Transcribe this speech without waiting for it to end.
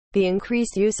The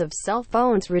increased use of cell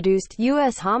phones reduced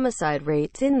U.S. homicide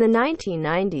rates in the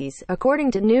 1990s,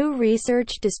 according to new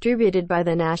research distributed by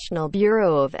the National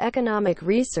Bureau of Economic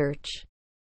Research.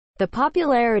 The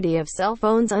popularity of cell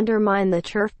phones undermined the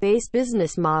turf-based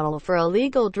business model for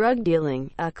illegal drug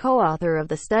dealing. A co-author of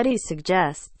the study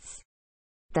suggests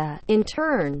that, in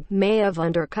turn, may have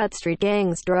undercut street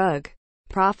gangs' drug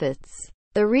profits.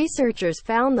 The researchers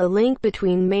found the link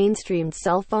between mainstream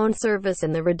cell phone service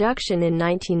and the reduction in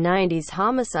 1990s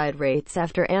homicide rates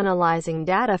after analyzing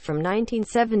data from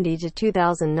 1970 to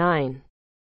 2009.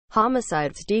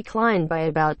 Homicides declined by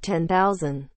about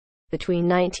 10,000. Between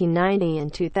 1990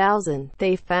 and 2000,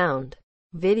 they found.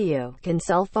 Video. Can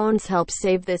cell phones help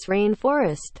save this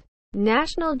rainforest?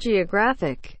 National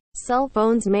Geographic. Cell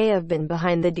phones may have been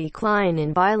behind the decline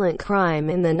in violent crime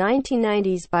in the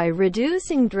 1990s by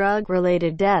reducing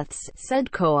drug-related deaths,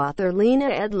 said co-author Lena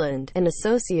Edlund, an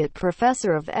associate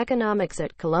professor of economics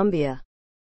at Columbia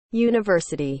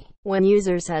University. When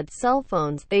users had cell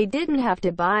phones, they didn't have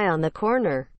to buy on the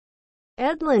corner.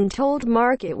 Edlund told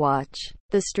MarketWatch,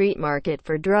 the street market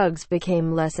for drugs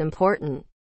became less important.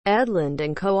 Edlund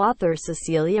and co-author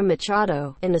Cecilia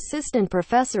Machado, an assistant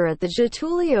professor at the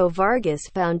Getulio Vargas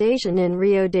Foundation in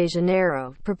Rio de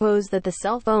Janeiro, proposed that the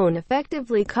cell phone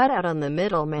effectively cut out on the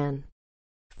middleman.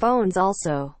 Phones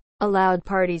also allowed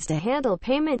parties to handle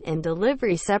payment and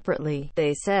delivery separately,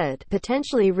 they said,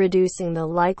 potentially reducing the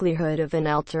likelihood of an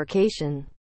altercation.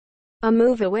 A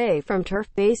move away from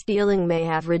turf-based dealing may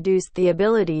have reduced the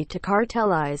ability to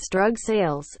cartelize drug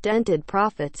sales, dented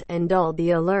profits, and dulled the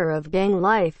allure of gang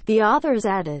life, the authors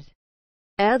added.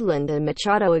 Edlund and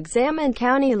Machado examined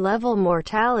county-level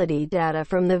mortality data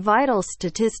from the Vital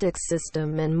Statistics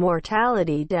System and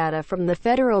mortality data from the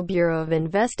Federal Bureau of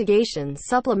Investigation's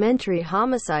Supplementary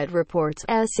Homicide Reports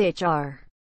 (SHR),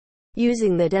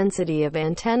 using the density of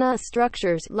antenna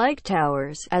structures, like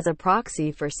towers, as a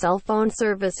proxy for cell phone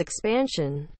service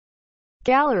expansion.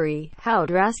 Gallery, How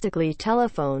Drastically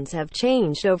Telephones Have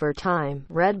Changed Over Time,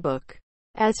 Redbook.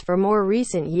 As for more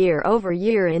recent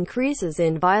year-over-year increases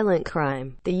in violent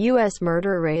crime, the U.S.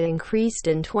 murder rate increased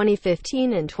in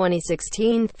 2015 and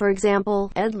 2016. For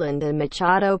example, Edlund and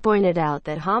Machado pointed out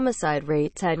that homicide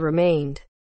rates had remained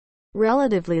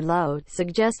relatively low,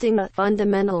 suggesting a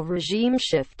fundamental regime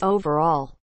shift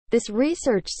overall. This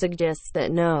research suggests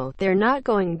that no, they're not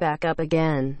going back up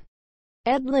again.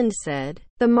 Edlund said,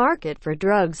 the market for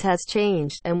drugs has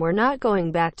changed, and we're not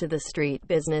going back to the street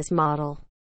business model.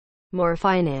 More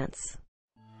finance.